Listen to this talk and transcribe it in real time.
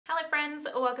Hello friends,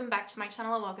 welcome back to my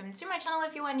channel, or welcome to my channel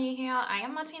if you are new here. I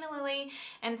am Martina Lily,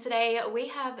 and today we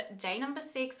have day number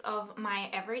 6 of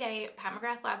my Everyday Pat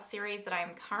McGrath Labs series that I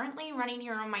am currently running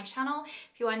here on my channel.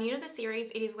 If you are new to the series,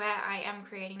 it is where I am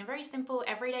creating a very simple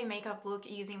everyday makeup look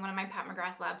using one of my Pat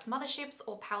McGrath Labs motherships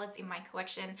or palettes in my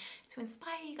collection to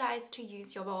inspire you guys to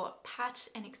use your Pat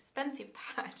and expensive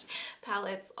Pat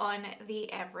palettes on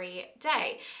the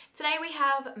everyday. Today we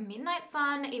have Midnight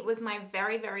Sun. It was my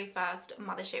very first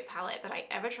Mothership palette that I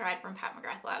ever tried from Pat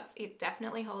McGrath Labs. It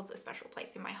definitely holds a special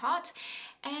place in my heart,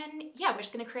 and yeah, we're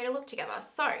just going to create a look together.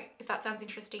 So if that sounds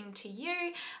interesting to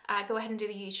you, go ahead and do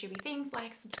the YouTubey things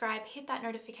like subscribe, hit that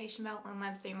notification bell, and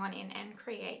let's zoom on in and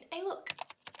create a look.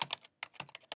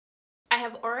 I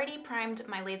have already primed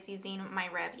my lids using my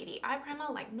Rare Beauty eye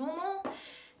primer like normal.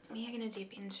 We are going to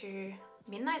dip into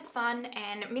Midnight Sun,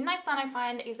 and Midnight Sun I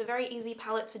find is a very easy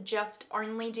palette to just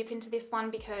only dip into this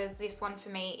one because this one for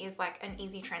me is like an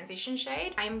easy transition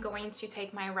shade. I am going to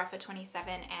take my Rapha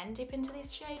 27 and dip into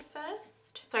this shade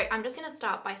first. So I'm just going to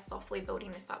start by softly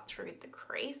building this up through the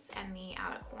crease and the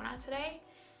outer corner today.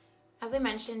 As I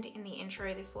mentioned in the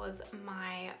intro, this was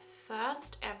my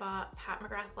first ever Pat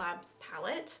McGrath Labs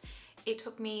palette. It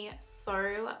took me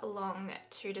so long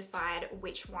to decide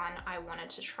which one I wanted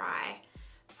to try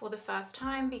for the first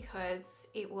time because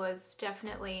it was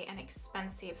definitely an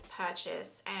expensive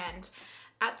purchase, and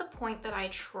at the point that I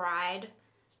tried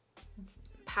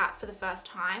Pat for the first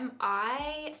time,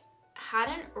 I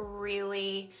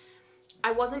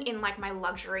wasn't in like my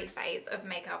luxury phase of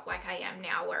makeup like I am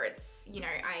now, where it's, you know,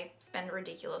 I spend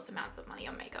ridiculous amounts of money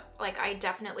on makeup. Like I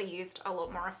definitely used a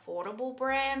lot more affordable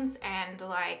brands and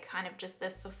like kind of just the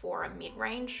Sephora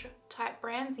mid-range type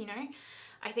brands, you know.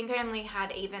 I think I only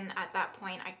had, even at that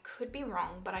point, I could be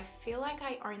wrong, but I feel like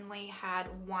I only had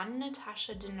one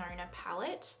Natasha Denona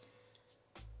palette.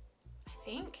 I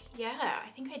think, yeah,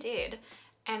 I think I did.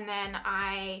 And then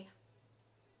I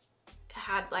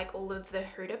had like all of the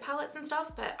Huda palettes and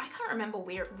stuff, but I can't remember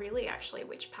really actually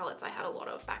which palettes I had a lot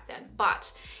of back then.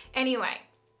 But anyway,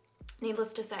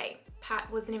 needless to say, Pat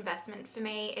was an investment for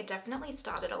me. It definitely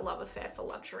started a love affair for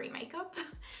luxury makeup.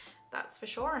 That's for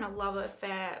sure, and a love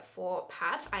affair for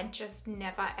Pat. I just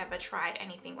never ever tried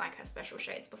anything like her special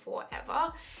shades before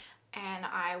ever, and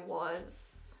I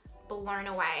was blown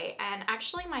away. And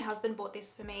actually my husband bought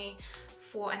this for me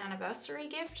for an anniversary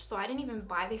gift, so I didn't even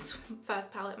buy this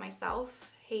first palette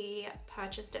myself. He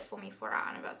purchased it for me for our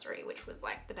anniversary, which was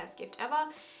like the best gift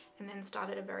ever, and then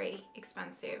started a very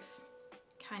expensive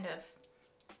kind of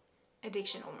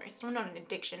addiction almost. Well, not an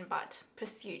addiction, but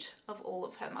pursuit of all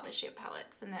of her Mothership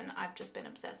palettes, and then I've just been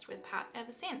obsessed with Pat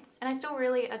ever since. And I still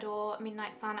really adore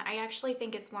Midnight Sun. I actually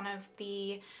think it's one of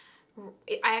the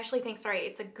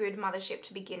it's a good Mothership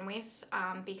to begin with,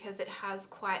 because it has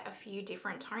quite a few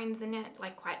different tones in it,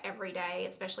 like quite everyday,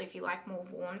 especially if you like more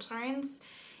warm tones.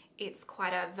 It's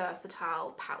quite a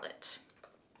versatile palette.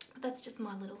 But that's just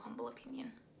my little humble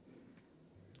opinion.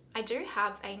 I do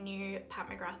have a new Pat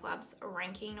McGrath Labs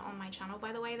ranking on my channel,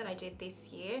 by the way, that I did this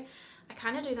year. I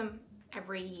kind of do them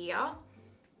every year,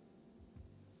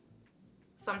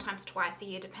 sometimes twice a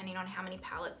year, depending on how many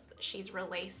palettes she's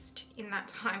released in that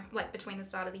time, like between the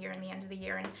start of the year and the end of the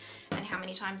year, and how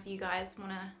many times you guys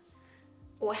want to,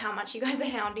 or how much you guys are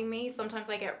hounding me. Sometimes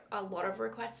I get a lot of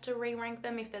requests to re-rank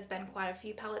them if there's been quite a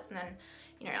few palettes, and then,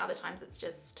 you know, other times it's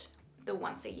just the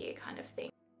once a year kind of thing.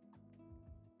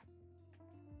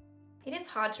 It is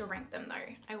hard to rank them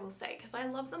though, I will say, because I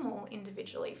love them all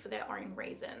individually for their own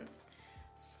reasons.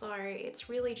 So it's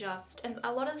really just, and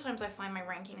a lot of the times I find my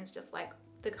ranking is just like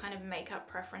the kind of makeup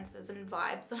preferences and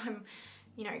vibes that I'm,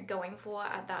 you know, going for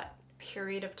at that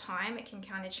period of time. It can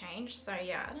kind of change. So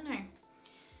yeah, I don't know.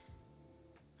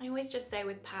 I always just say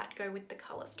with Pat, go with the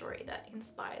color story that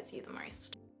inspires you the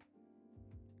most.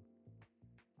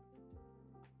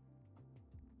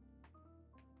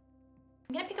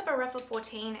 I'm going to pick up a Rapha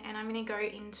 14 and I'm going to go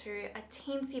into a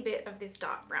teensy bit of this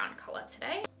dark brown color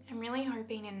today. I'm really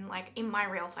hoping in my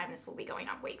real time this will be going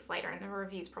up weeks later, and the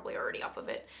review's probably already up of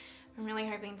it. I'm really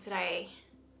hoping today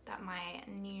that my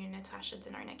new Natasha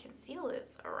Denona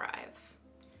concealers arrive.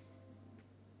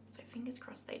 So fingers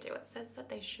crossed they do. It says that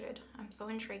they should. I'm so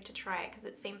intrigued to try it because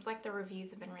it seems like the reviews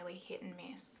have been really hit and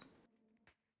miss.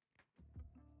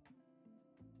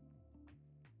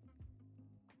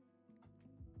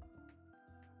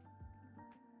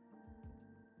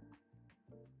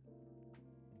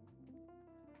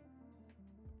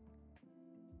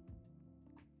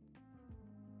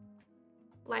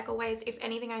 Like always, if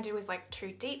anything I do is like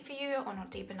too deep for you or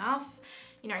not deep enough,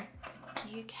 you know,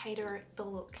 you cater the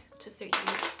look to suit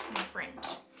you, my friend.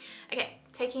 Okay,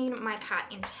 taking my Pat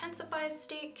Intensifies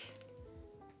stick,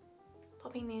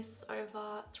 popping this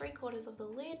over 3/4 of the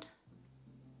lid,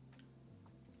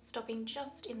 stopping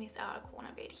just in this outer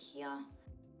corner bit here.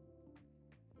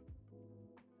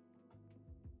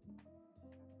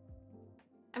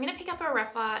 I'm gonna pick up a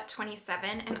Refa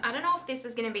 27, and I don't know if this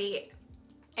is gonna be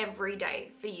every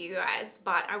day for you guys,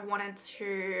 but I wanted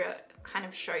to kind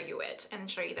of show you it and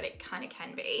show you that it kind of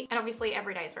can be. And obviously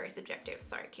every day is very subjective,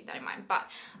 so keep that in mind. But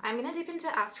I'm gonna dip into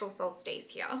Astral Solstice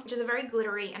here, which is a very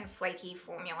glittery and flaky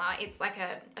formula. It's like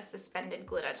a suspended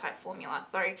glitter type formula.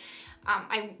 So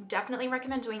I definitely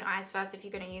recommend doing eyes first if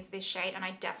you're gonna use this shade, and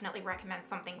I definitely recommend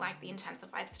something like the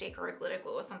Intensifies stick or a glitter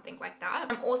glue or something like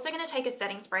that. I'm also gonna take a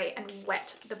setting spray and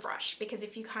wet the brush, because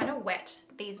if you kind of wet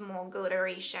these more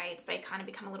glittery shades, they kind of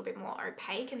become a little bit more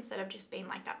opaque instead of just being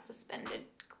like that suspended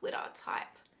glitter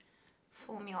type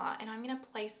formula. And I'm gonna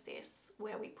place this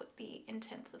where we put the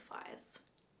Intensifies.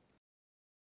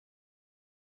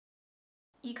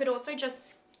 You could also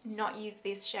just not use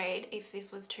this shade if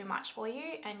this was too much for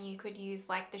you, and you could use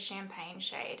like the champagne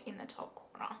shade in the top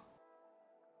corner.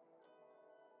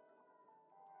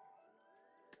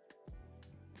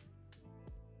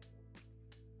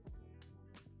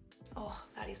 Oh,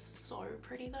 that is so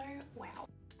pretty though, wow.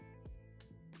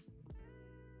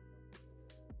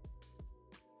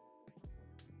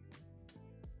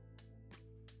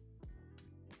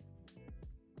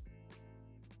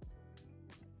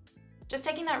 Just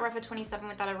taking that Refa 27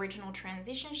 with that original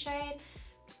transition shade,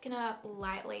 I'm just gonna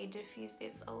lightly diffuse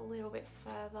this a little bit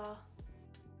further.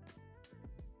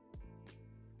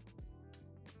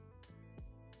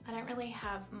 I don't really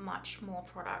have much more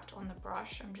product on the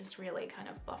brush. I'm just really kind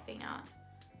of buffing out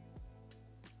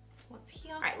what's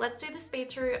here. All right, let's do the speed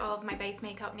through of my base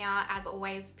makeup now. As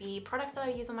always, the products that I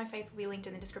use on my face will be linked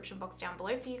in the description box down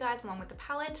below for you guys, along with the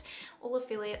palette, all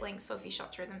affiliate links. So if you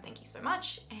shop through them, thank you so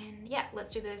much. And yeah,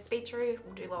 let's do the speed through.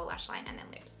 We'll do lower lash line and then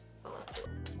lips. So let's do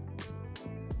it.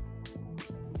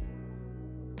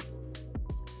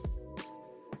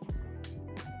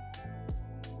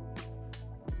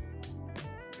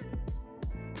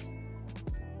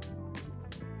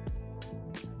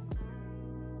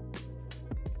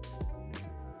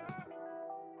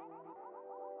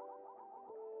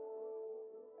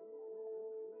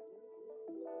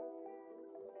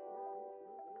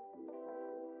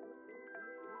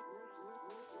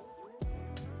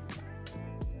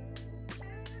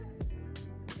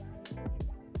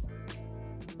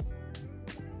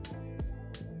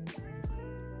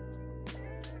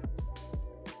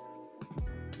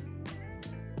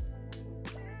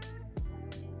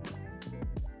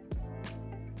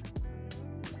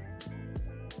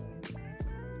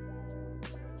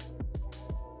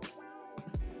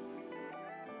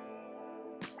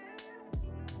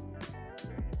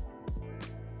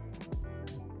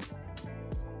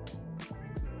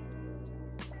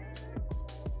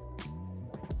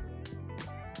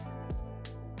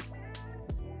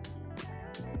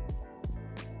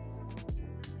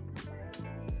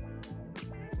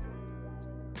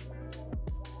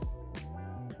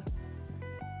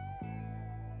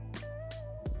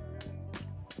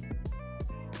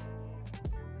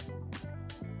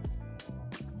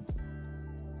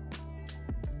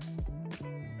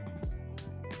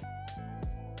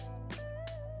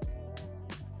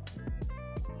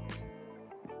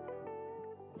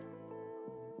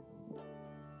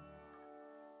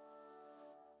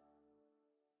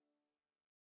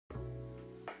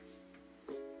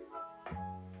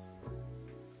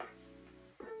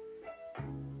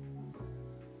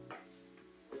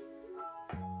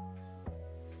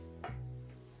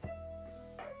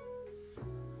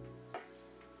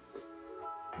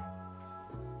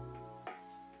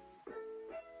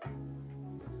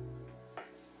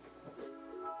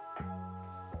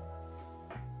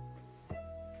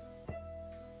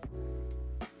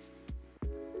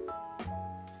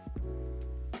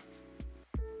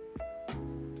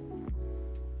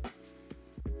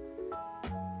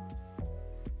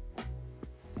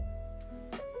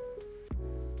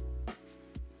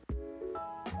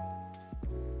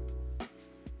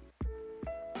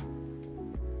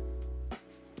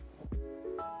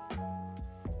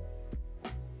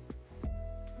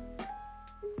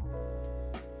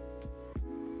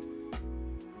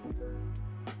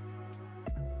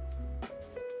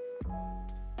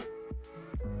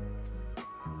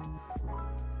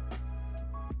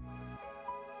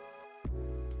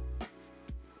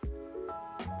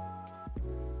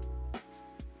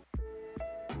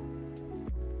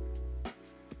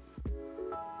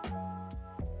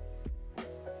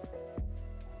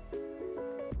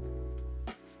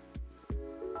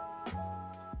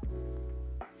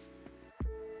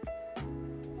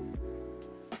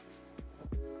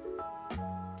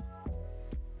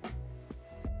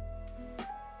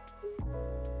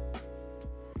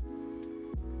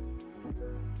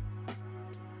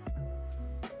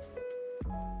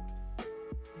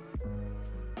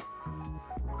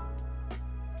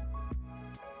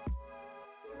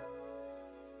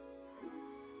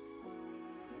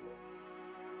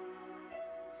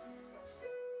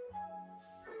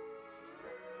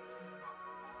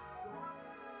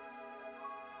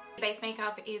 Base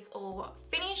makeup is all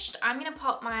finished. I'm gonna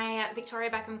pop my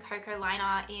Victoria Beckham Cocoa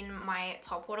Liner in my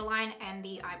top waterline and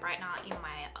the eye brightener in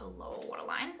my lower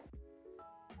waterline.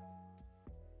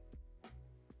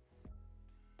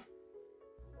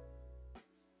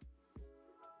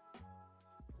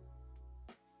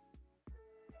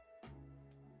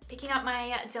 Picking up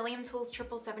my Delium Tools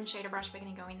 777 shader brush, we're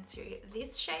gonna go into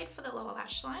this shade for the lower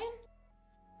lash line.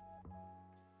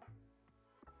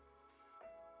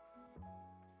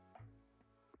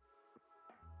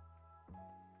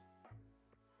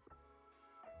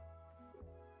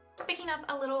 Just picking up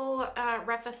a little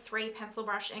Refa 3 pencil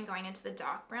brush and going into the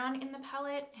dark brown in the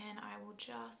palette, and I will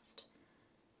just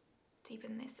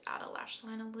deepen this outer lash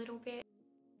line a little bit.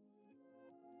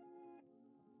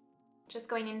 Just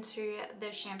going into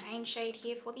the champagne shade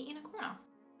here for the inner corner.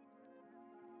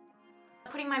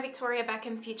 Putting my Victoria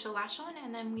Beckham Future Lash on,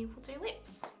 and then we will do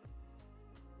lips.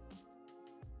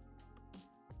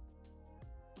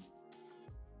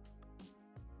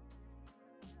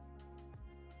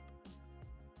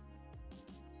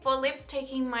 For lips,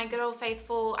 taking my good old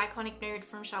faithful Iconic Nude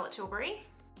from Charlotte Tilbury.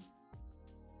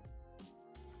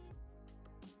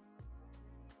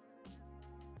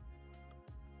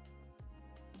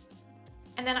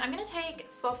 And then I'm going to take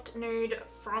Soft Nude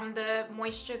from the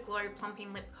Moisture Glow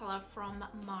Plumping Lip Colour from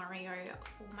Mario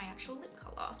for my actual lip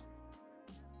colour.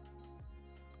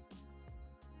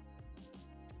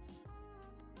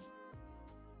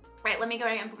 Right, let me go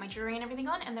and put my jewelry and everything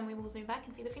on, and then we will zoom back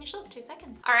and see the finished look. 2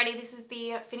 seconds. Alrighty, this is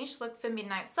the finished look for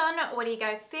Midnight Sun. What do you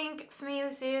guys think? For me,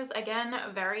 this is, again,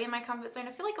 very in my comfort zone.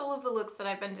 I feel like all of the looks that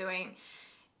I've been doing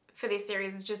for this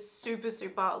series is just super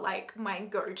like my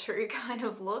go-to kind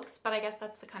of looks, but I guess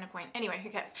that's the kind of point. Anyway,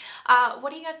 who cares? What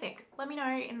do you guys think? Let me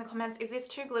know in the comments. Is this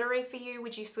too glittery for you?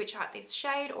 Would you switch out this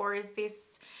shade, or is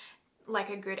this like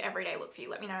a good everyday look for you?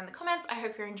 Let me know in the comments. I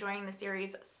hope you're enjoying the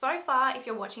series so far. If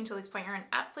you're watching till this point, you're an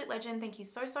absolute legend. Thank you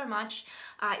so much.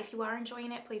 If you are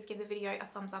enjoying it, please give the video a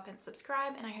thumbs up and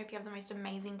subscribe, and I hope you have the most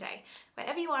amazing day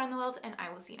wherever you are in the world, and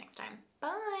I will see you next time.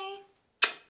 Bye.